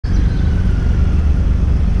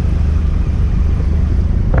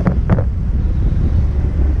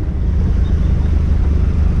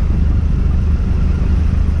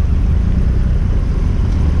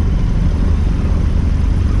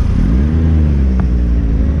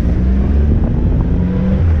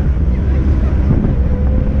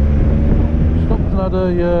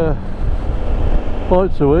a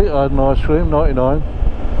bite to eat. I had an ice cream, 99,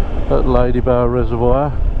 at Ladybower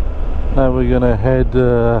Reservoir. Now we're going to head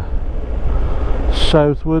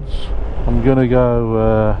southwards. I'm going to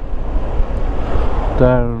go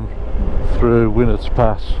down through Winnats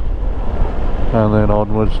Pass and then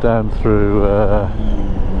onwards down through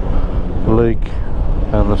Leek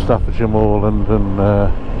and the Staffordshire Moorland and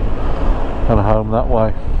home that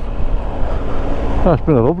way. Oh, it's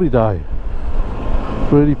been a lovely day,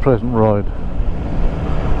 really pleasant ride.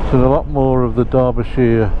 It's in a lot more of the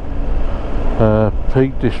Derbyshire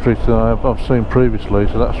Peak District than I've seen previously,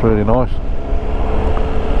 so that's really nice,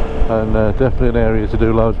 and definitely an area to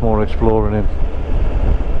do loads more exploring in.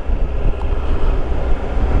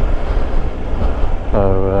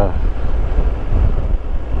 So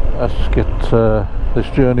let's get this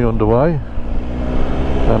journey underway,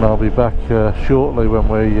 and I'll be back shortly when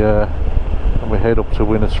we head up to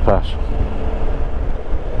Winnats Pass.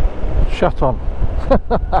 Shut on.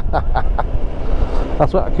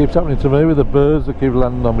 That's what keeps happening to me with the birds that keep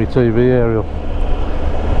landing on my TV aerial.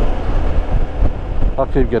 I'll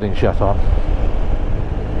keep getting shut on.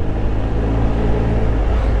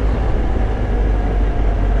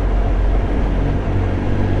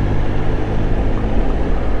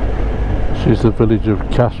 This is the village of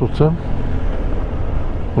Castleton,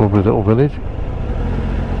 lovely little village.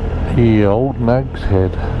 The Old Nag's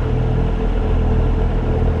Head.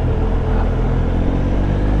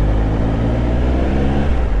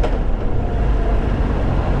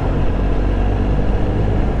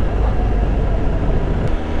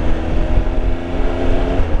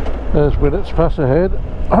 There's Winnats Pass ahead.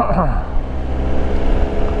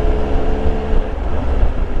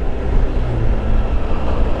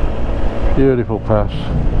 Beautiful pass.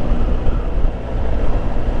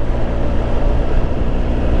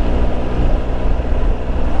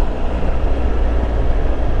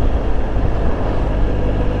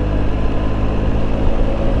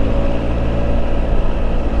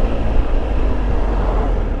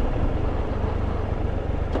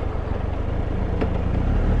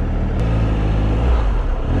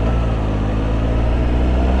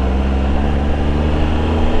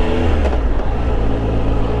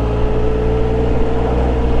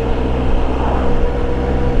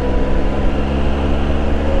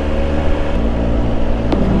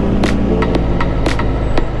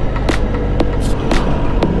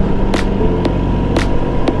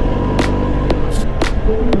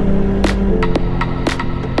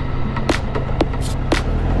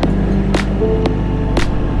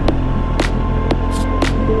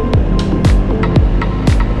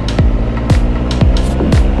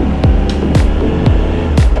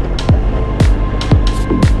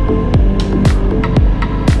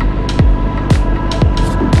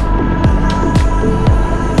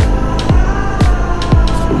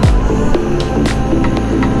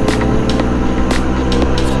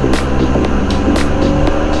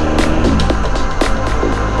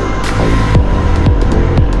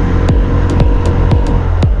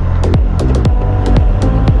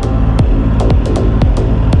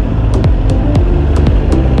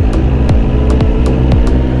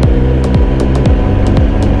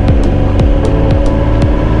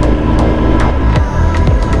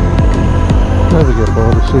 Never get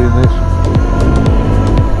bored of seeing this.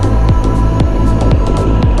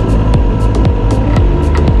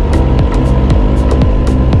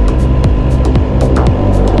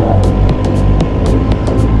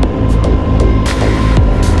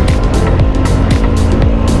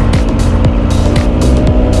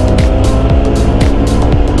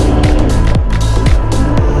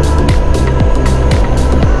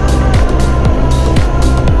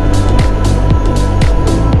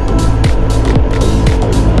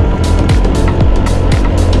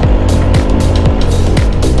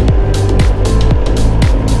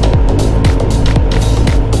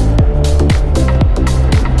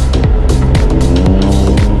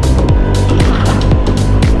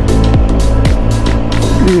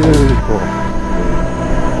 Beautiful.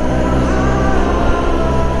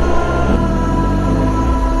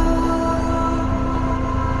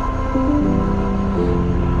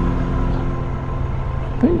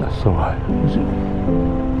 I think that's the way, is it?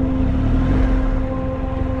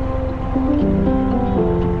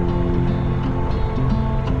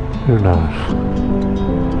 Who knows?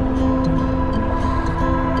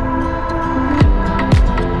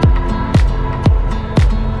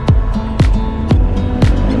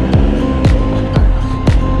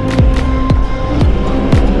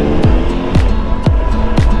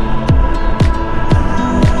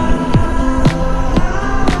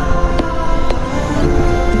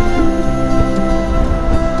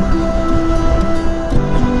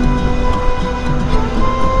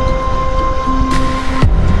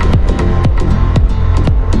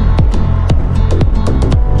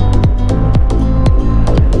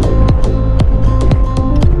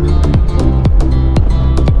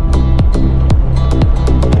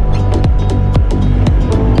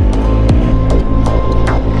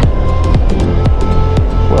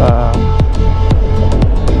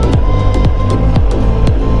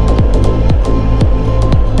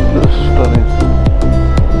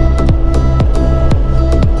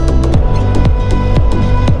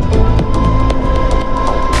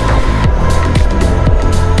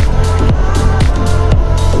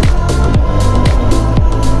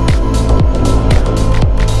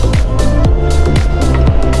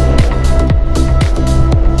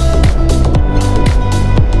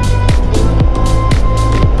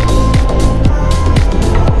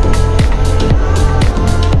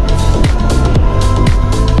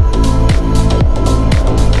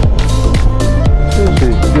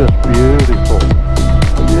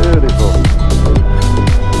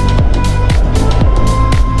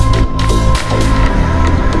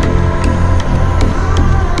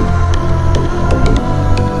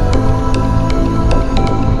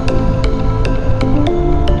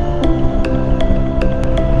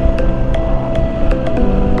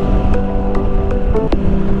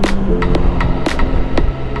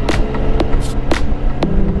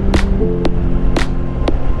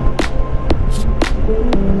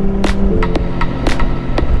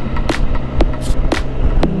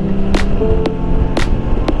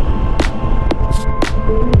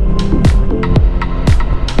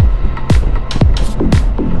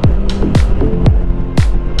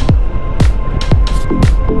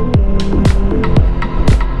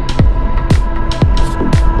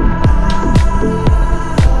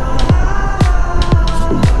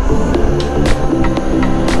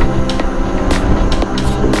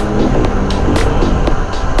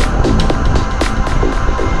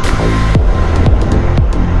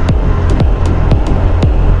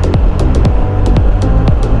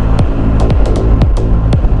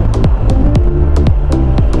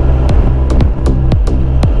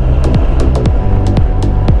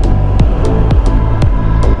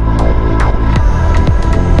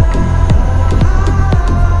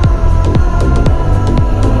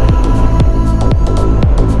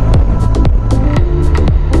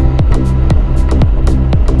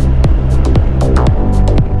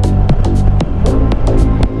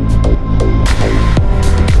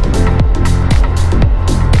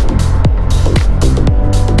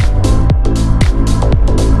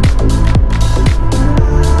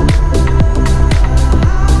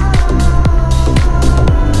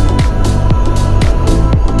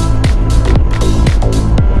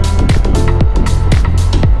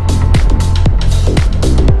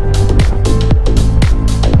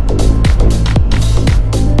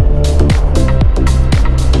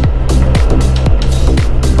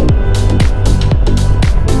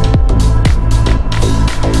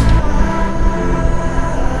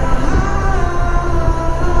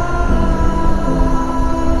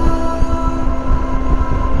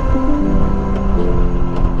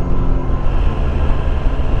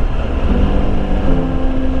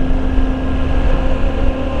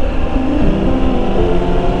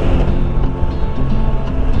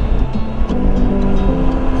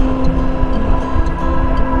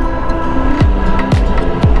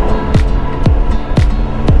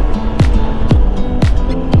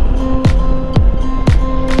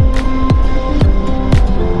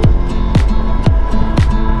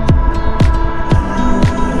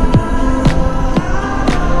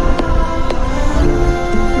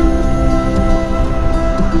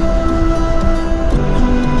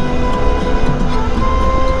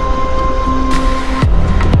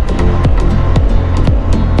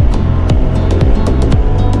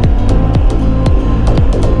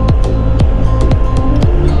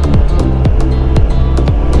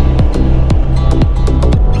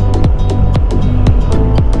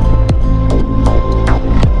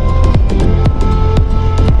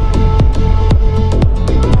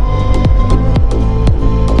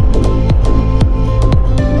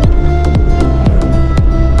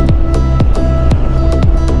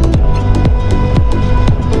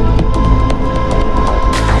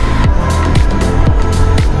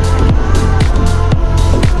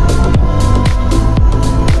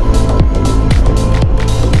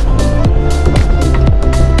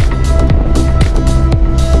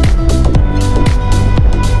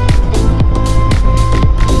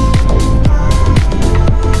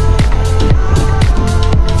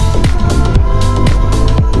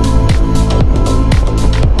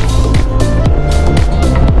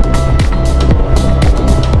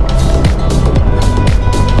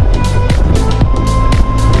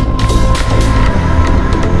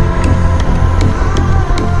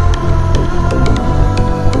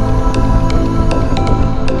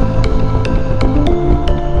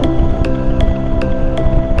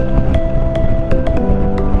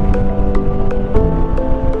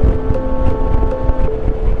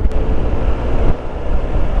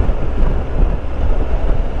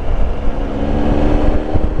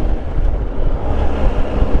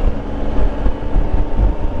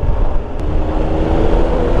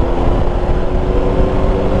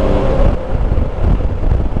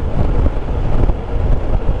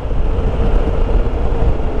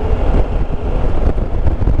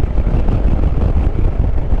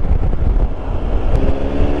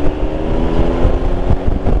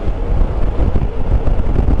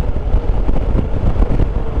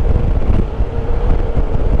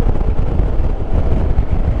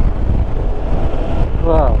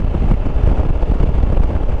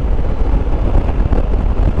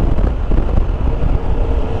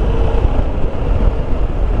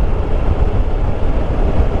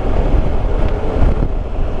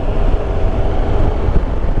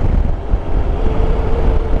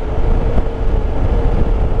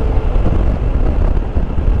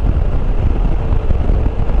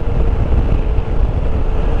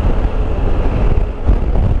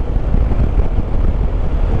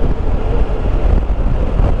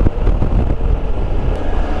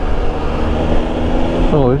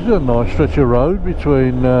 got a nice stretch of road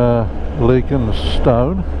between Leek and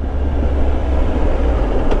Stone.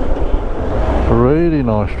 A really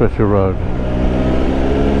nice stretch of road.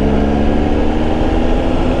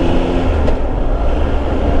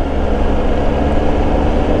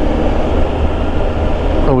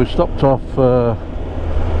 Oh, we stopped off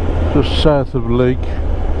just south of Leek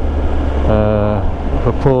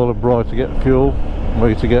for Paul and Bright to get fuel,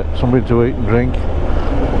 me to get something to eat and drink.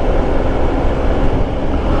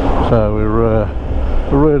 So we're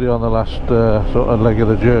really on the last sort of leg of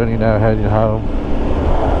the journey now, heading home.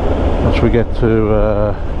 Once we get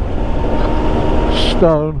to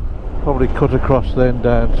Stone, probably cut across then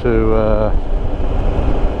down to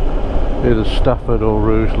either Stafford or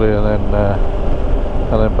Rugeley, and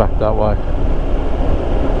then back that way.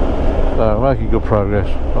 So making good progress.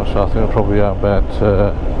 So I think we're probably out about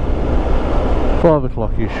 5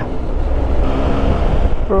 o'clock-ish.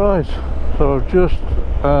 Right, so I've just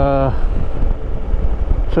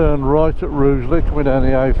turned right at Rugeley, coming down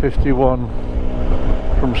the A51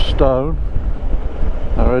 from Stone.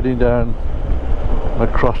 I'm heading down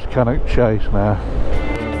across Cannock Chase now.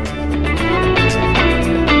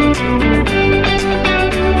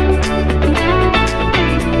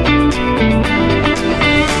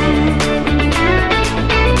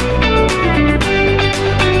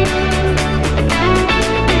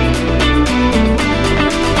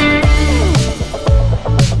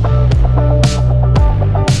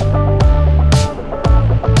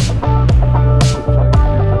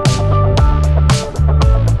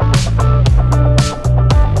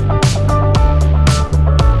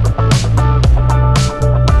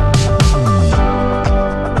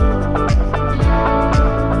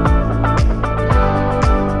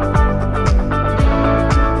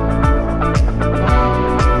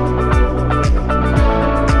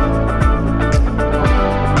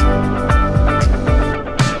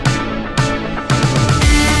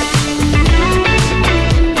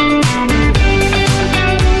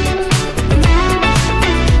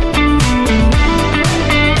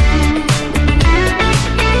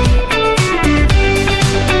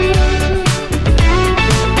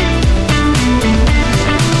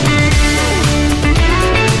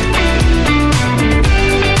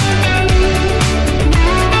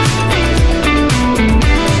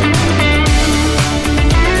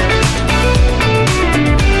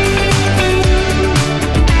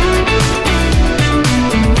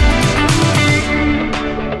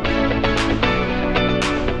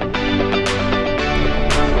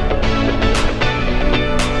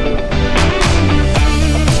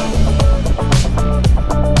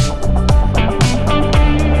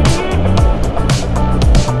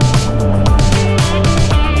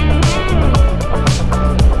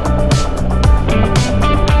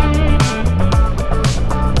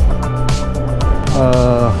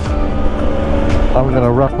 I'm going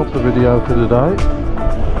to wrap up the video for today.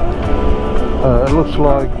 It looks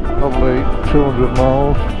like probably 200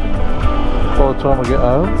 miles by the time I get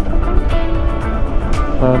home,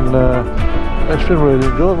 and it's been really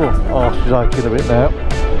enjoyable. Arse is aching a bit now,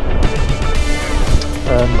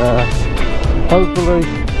 and hopefully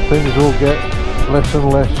things will get less and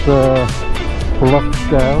less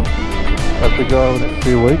locked down as we go over the next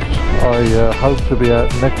few weeks. I hope to be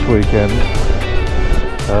out next weekend.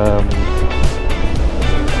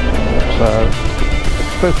 So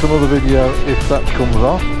expect another video if that comes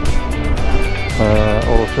off.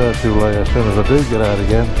 Alternatively, as soon as I do get out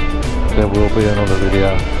again, there will be another video.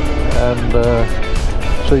 And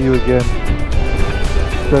see you again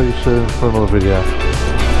very soon for another video.